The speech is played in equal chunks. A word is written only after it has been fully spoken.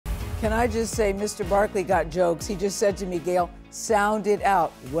Can I just say, Mr. Barkley got jokes. He just said to me, Gayle, sound it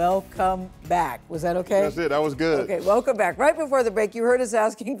out. Welcome back. Was that okay? That's it. That was good. Okay, welcome back. Right before the break, you heard us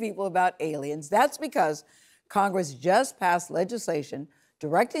asking people about aliens. That's because Congress just passed legislation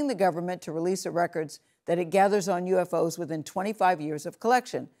directing the government to release the records that it gathers on UFOs within 25 years of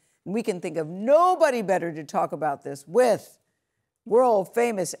collection. And we can think of nobody better to talk about this with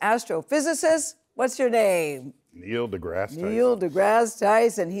world-famous astrophysicist. What's your name? Neil DeGrasse Tyson. Neil DeGrasse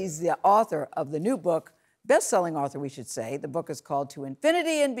Tyson. He's the author of the new book, best-selling author, we should say. The book is called To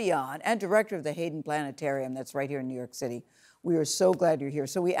Infinity and Beyond, and director of the Hayden Planetarium that's right here in New York City. We are so glad you're here.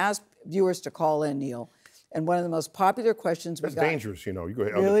 So we asked viewers to call in, Neil, and one of the most popular questions we got... That's dangerous, you know. You go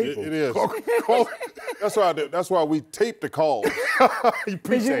ahead. Really? It is. That's why we tape the call. You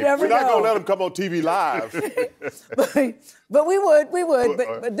never We're not know. going to let them come on TV live. but we would.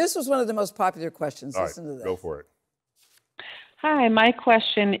 But this was one of the most popular questions. Listen to this. Go for it. Hi, my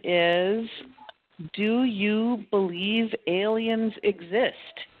question is, do you believe aliens exist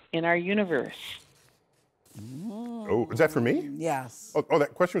in our universe? Oh, is that for me? Yes. Oh,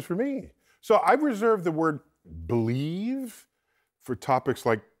 that question was for me. So I've reserved the word believe for topics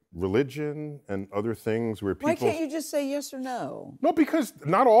like religion and other things where people... Why can't you just say yes or no? No, because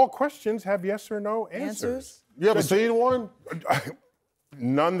not all questions have yes or no answers. You ever seen one?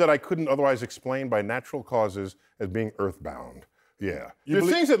 None that I couldn't otherwise explain by natural causes as being earthbound. Yeah. There's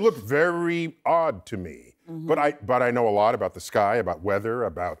things that look very odd to me, but I know a lot about the sky, about weather,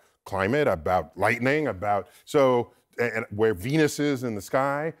 about climate, about lightning, about and where Venus is in the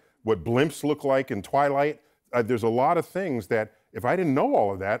sky, what blimps look like in twilight. There's a lot of things that if I didn't know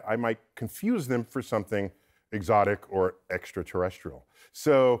all of that, I might confuse them for something exotic or extraterrestrial.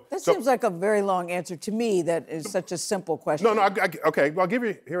 That seems like a very long answer to me. That is such a simple question. No, okay. Well, I'll give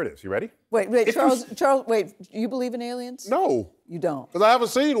you. Here it is. You ready? Wait, Charles. Wait, you believe in aliens? No. You don't. Because I haven't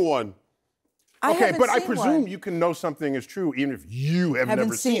seen one. Okay, but I presume you can know something is true even if you have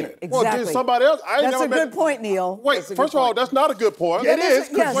never seen it. Exactly. Well, did somebody else? That's a good point, Neil. Wait, first of all, that's not a good point. It is,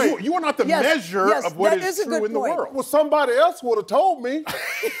 because yes. you are not the measure of what is true in the world. Well, somebody else would have told me.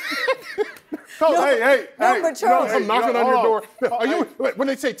 Hey, but Charles, I'm knocking on your door. Are you? When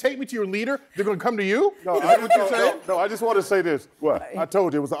they say take me to your leader, they're going to come to you? No, Is that what you're saying? No, I just want to say this. What? I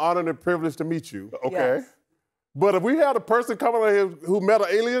told you it was an honor and a privilege to meet you. Okay. Yes. But if we had a person coming in here who met an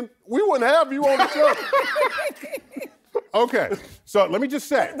alien, we wouldn't have you on the show. Okay, so let me just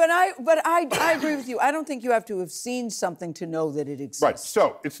say. But I agree with you. I don't think you have to have seen something to know that it exists. Right.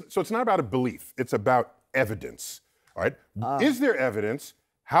 So it's not about a belief. It's about evidence. All right. Is there evidence?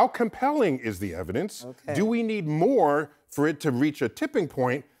 How compelling is the evidence? Okay. Do we need more for it to reach a tipping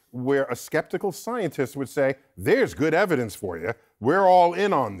point where a skeptical scientist would say, "There's good evidence for you. We're all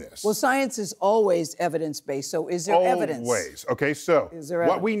in on this." Well, science is always evidence-based. So is there evidence? Always. Okay. So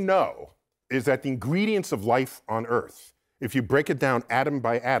What we know is that the ingredients of life on Earth, if you break it down atom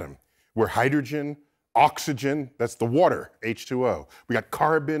by atom, we're hydrogen, oxygen, that's the water, H2O. We got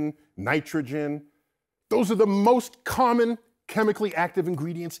carbon, nitrogen. Those are the most common chemically active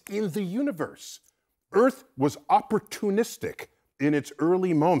ingredients in the universe. Earth was opportunistic in its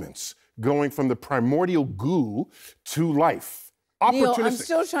early moments, going from the primordial goo to life. Neil, I'm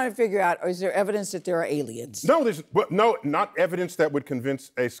still trying to figure out, is there evidence that there are aliens? No, not evidence that would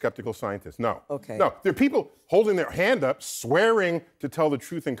convince a skeptical scientist, no. Okay. No, there are people holding their hand up, swearing to tell the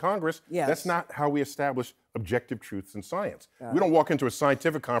truth in Congress. Yes. That's not how we establish objective truths in science. We don't walk into a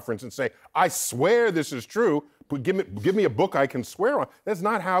scientific conference and say, I swear this is true, but give me a book I can swear on. That's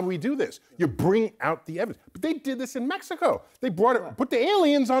not how we do this. You bring out the evidence. But they did this in Mexico. They put the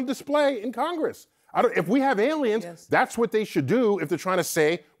aliens on display in Congress. If we have aliens, that's what they should do if they're trying to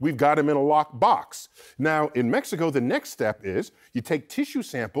say we've got them in a locked box. Now, in Mexico, the next step is you take tissue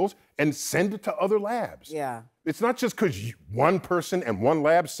samples and send it to other labs. Yeah. It's not just because one person and one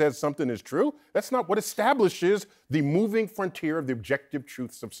lab says something is true. That's not what establishes the moving frontier of the objective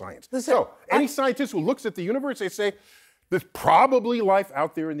truths of science. Listen, so any scientist who looks at the universe, they say, there's probably life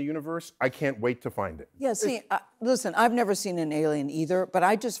out there in the universe. I can't wait to find it. Yeah, see, listen, I've never seen an alien either, but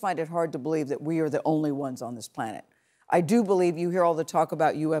I just find it hard to believe that we are the only ones on this planet. I do believe you hear all the talk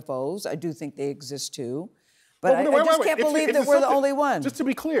about UFOs. I do think they exist too. But I just can't believe that we're the only ones. Just to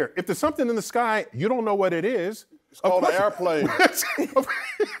be clear, if there's something in the sky, you don't know what it is. It's called an airplane.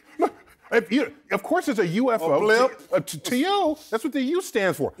 Of course it's a UFO. A blimp. To you, that's what the U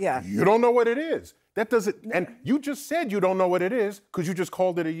stands for. Yeah. You don't know what it is. That doesn't, and you just said you don't know what it is because you just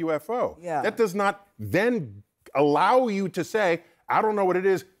called it a UFO. Yeah. That does not then allow you to say, I don't know what it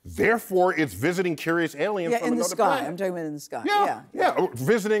is, therefore it's visiting curious aliens from in the another sky. planet. I'm talking about in the sky. Yeah,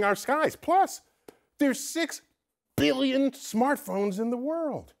 visiting our skies. Plus, there's 6 billion smartphones in the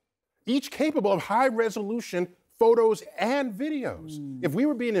world. each capable of high-resolution photos and videos. If we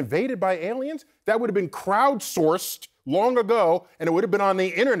were being invaded by aliens, that would have been crowdsourced long ago, and it would have been on the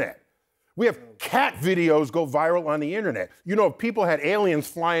internet. We have cat videos go viral on the internet. You know, if people had aliens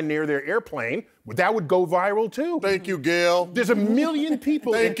flying near their airplane, that would go viral too. Thank you, Gayle. There's a million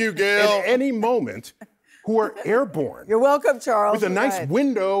people Thank you, Gayle. at any moment who are airborne. You're welcome, Charles. With a nice Right.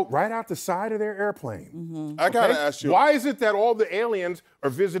 window right out the side of their airplane. I gotta ask you. Why is it that all the aliens are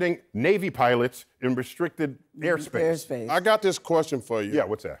visiting Navy pilots in restricted airspace? Airspace. I got this question for you. Yeah,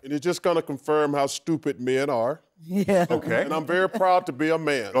 what's that? And it's just gonna confirm how stupid men are. Yeah. Okay. And I'm very proud to be a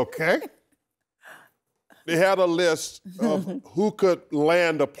man. Okay. They had a list of who could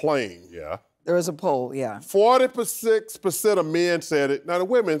land a plane. Yeah. There was a poll, yeah. 46% of men said it. Now, the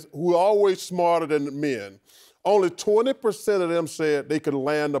women, who are always smarter than the men, only 20% of them said they could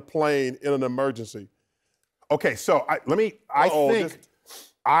land a plane in an emergency. Okay, so I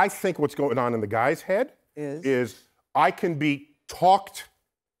think what's going on in the guy's head is I can be talked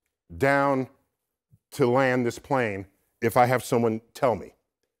down to land this plane if I have someone tell me.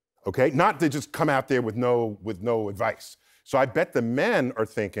 Okay, not to just come out there with no advice. So I bet the men are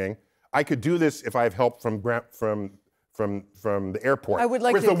thinking I could do this if I have help from the airport. I would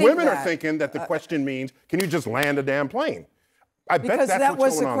like Whereas to the think women that. are thinking that the question means, can you just land a damn plane? I bet Because that's that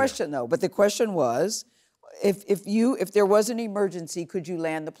what's was the going on question, though. But the question was, if there was an emergency, could you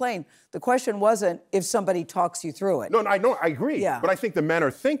land the plane? The question wasn't if somebody talks you through it. No, I know, I agree. Yeah. But I think the men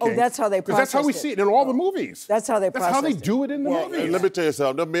are thinking. Oh, that's how they because that's how we processed see it. it in all the movies. That's how they That's how they processed it. do it in the Well, movies. And let me tell you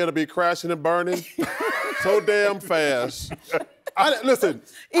something, them men will be crashing and burning so damn fast. Listen,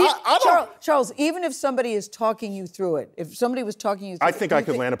 I don't. Charles, even if somebody is talking you through it, if somebody was talking you through it. I think I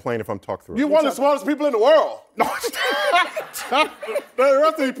could land a plane if I'm talked through. You're one of the smartest people in the world. No, The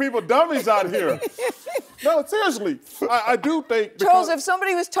rest of these people dummies out here. No, seriously. I do think. Charles, if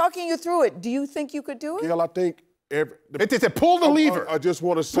somebody was talking you through it, do you think you could do it? Gayle, I think They said pull the lever. I just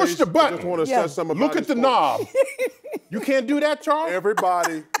want to say. Push the button. I just want to Yeah. say something about Look at the this knob. You can't do that, Charles?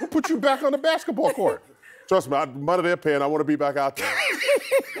 Everybody. We'll put you back on the basketball court. Trust me, money they're paying, I want to be back out there.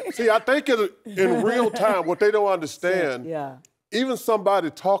 See, I think in real time, what they don't understand, Yeah. even somebody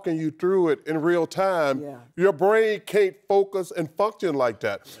talking you through it in real time, Yeah. your brain can't focus and function like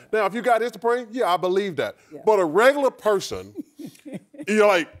that. Now, if you got his brain, yeah, I believe that. Yeah. But a regular person, you're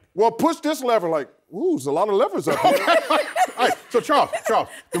like, well, push this lever, like, ooh, there's a lot of levers up here. All right, so Charles,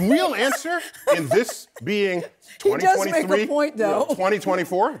 the real answer in this being He does 2023, make a point, though.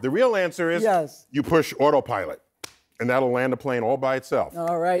 2024, the real answer is Yes. you push autopilot, and that'll land a plane all by itself.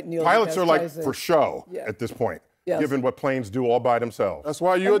 All right, Neil. Pilots are DeGrasse like Tyson. for show Yeah. at this point, Yes. given what planes do all by themselves. That's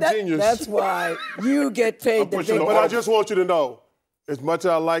why you're a genius. That's why you get paid the pushing big the But I bucks. just want you to know, as much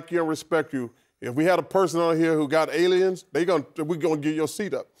as I like you and respect you, if we had a person on here who got aliens, we're gonna get your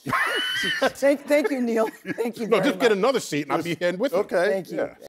seat up. Thank you, Neil. Thank you No, very just get much. another seat and I'll be heading with you. Okay. Thank you. Yeah.